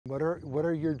What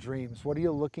are your dreams? What are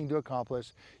you looking to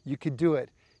accomplish? You could do it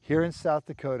here in South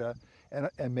Dakota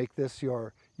and make this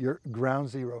your ground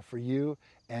zero for you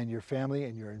and your family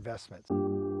and your investments.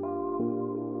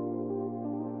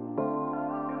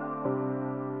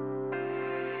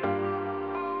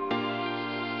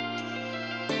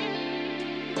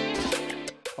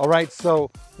 All right, so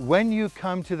when you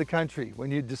come to the country, when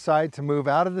you decide to move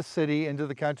out of the city into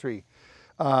the country,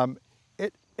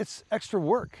 it's extra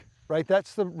work, right?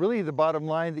 That's really the bottom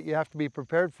line that you have to be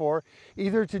prepared for,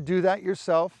 either to do that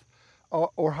yourself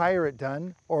or hire it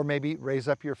done, or maybe raise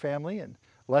up your family and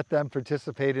let them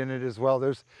participate in it as well.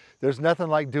 There's nothing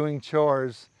like doing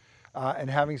chores and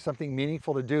having something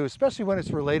meaningful to do, especially when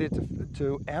it's related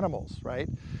to animals, right?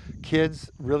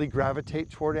 Kids really gravitate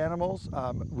toward animals.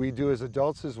 We do as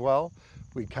adults as well.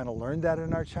 We kind of learned that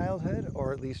in our childhood,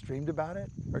 or at least dreamed about it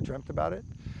or dreamt about it.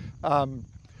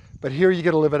 But here you get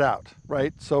to live it out,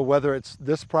 right? So whether it's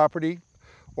this property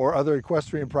or other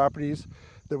equestrian properties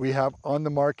that we have on the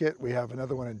market, we have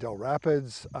another one in Dell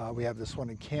Rapids, we have this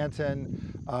one in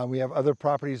Canton, we have other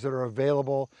properties that are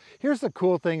available. Here's the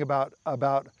cool thing about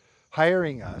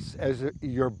hiring us as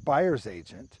your buyer's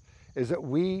agent, is that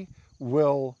we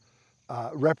will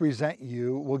represent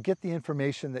you. We'll get the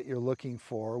information that you're looking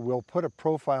for. We'll put a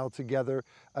profile together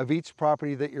of each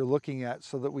property that you're looking at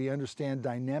so that we understand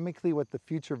dynamically what the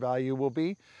future value will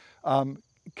be.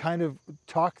 Kind of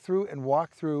talk through and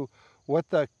walk through what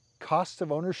the cost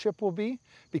of ownership will be,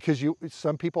 because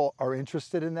some people are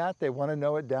interested in that. They want to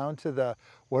know it down to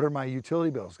what are my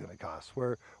utility bills going to cost?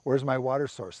 Where's my water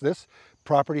source? This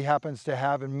property happens to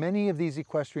have, and many of these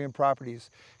equestrian properties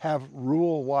have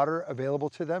rural water available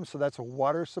to them. So that's a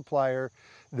water supplier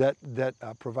that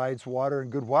provides water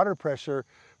and good water pressure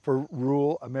for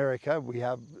rural America. We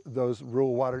have those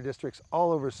rural water districts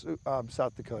all over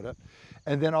South Dakota.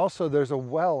 And then also there's a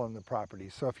well on the property.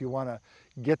 So if you want to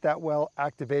get that well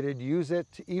activated, use it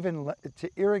to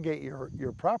irrigate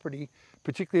your property,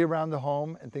 particularly around the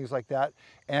home and things like that,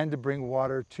 and to bring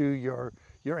water to your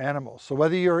animals. So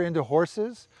whether you're into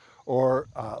horses or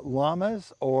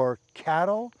llamas or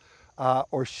cattle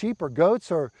or sheep or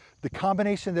goats or the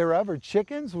combination thereof, or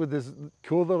chickens with this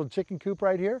cool little chicken coop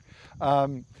right here,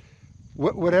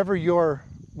 whatever your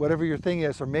thing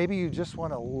is, or maybe you just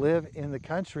want to live in the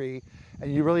country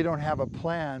and you really don't have a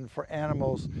plan for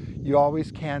animals, you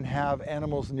always can have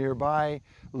animals nearby.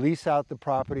 Lease out the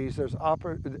properties.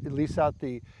 Lease out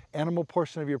the animal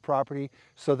portion of your property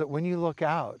so that when you look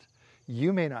out,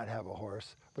 you may not have a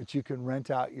horse, but you can rent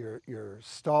out your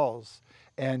stalls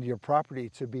and your property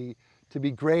to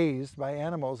be grazed by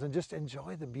animals, and just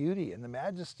enjoy the beauty and the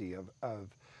majesty of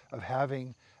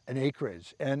having an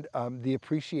acreage and the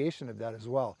appreciation of that as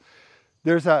well.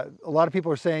 There's a lot of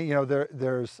people are saying, you know,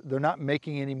 they're not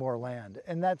making any more land,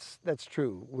 and that's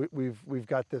true. We've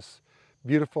got this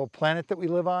beautiful planet that we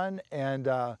live on, and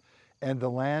the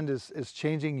land is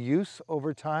changing use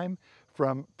over time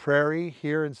from prairie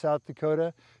here in South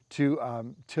Dakota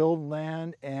to tilled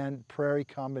land and prairie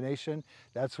combination.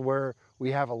 That's where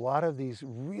we have a lot of these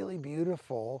really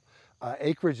beautiful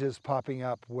acreages popping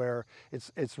up, where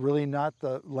it's really not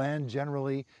the land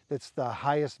generally that's the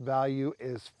highest value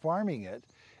is farming it,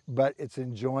 but it's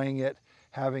enjoying it,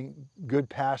 having good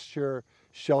pasture,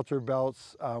 shelter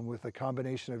belts with a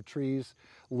combination of trees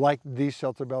like these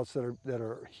shelter belts that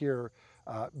are here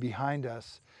behind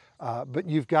us. But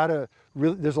you've got to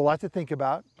really, there's a lot to think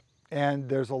about, and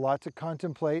there's a lot to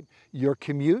contemplate. Your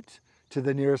commute to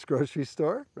the nearest grocery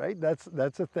store, right?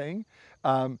 That's a thing.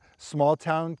 Small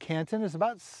town Canton is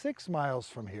about 6 miles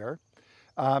from here.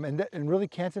 And really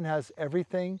Canton has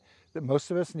everything that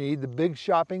most of us need. The big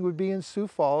shopping would be in Sioux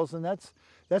Falls, and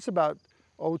that's about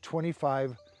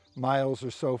 25 miles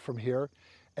or so from here.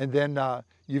 And then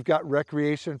you've got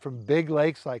recreation from big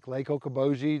lakes like Lake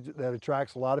Okoboji that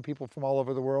attracts a lot of people from all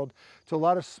over the world, to a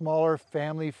lot of smaller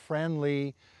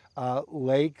family-friendly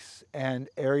lakes and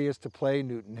areas to play.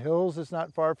 Newton Hills is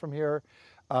not far from here.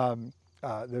 In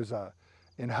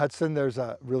Hudson, there's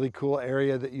a really cool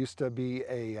area that used to be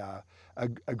a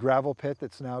gravel pit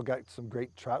that's now got some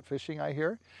great trout fishing, I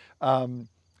hear. And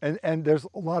there's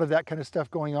a lot of that kind of stuff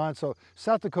going on. So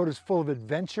South Dakota is full of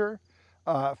adventure,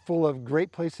 full of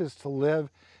great places to live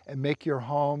and make your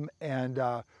home, and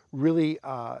really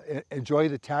enjoy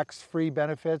the tax-free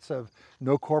benefits of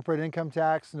no corporate income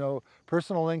tax, no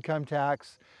personal income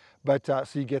tax, but so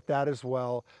you get that as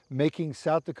well. Making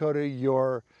South Dakota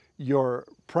your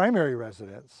primary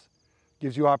residence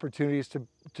gives you opportunities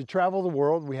to travel the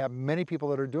world. We have many people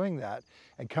that are doing that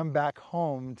and come back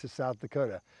home to South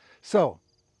Dakota. So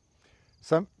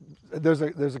There's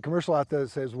a commercial out there that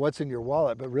says, what's in your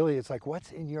wallet? But really it's like,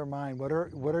 what's in your mind? What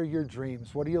are your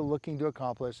dreams? What are you looking to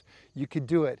accomplish? You could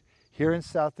do it here in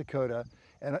South Dakota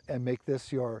and make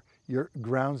this your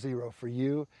ground zero for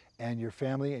you and your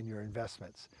family and your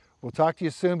investments. We'll talk to you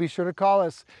soon. Be sure to call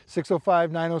us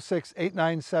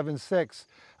 605-906-8976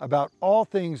 about all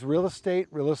things real estate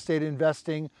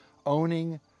investing,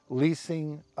 owning,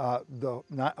 leasing, the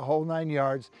whole 9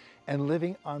 yards, and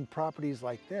living on properties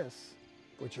like this,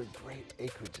 which are great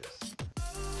acreages.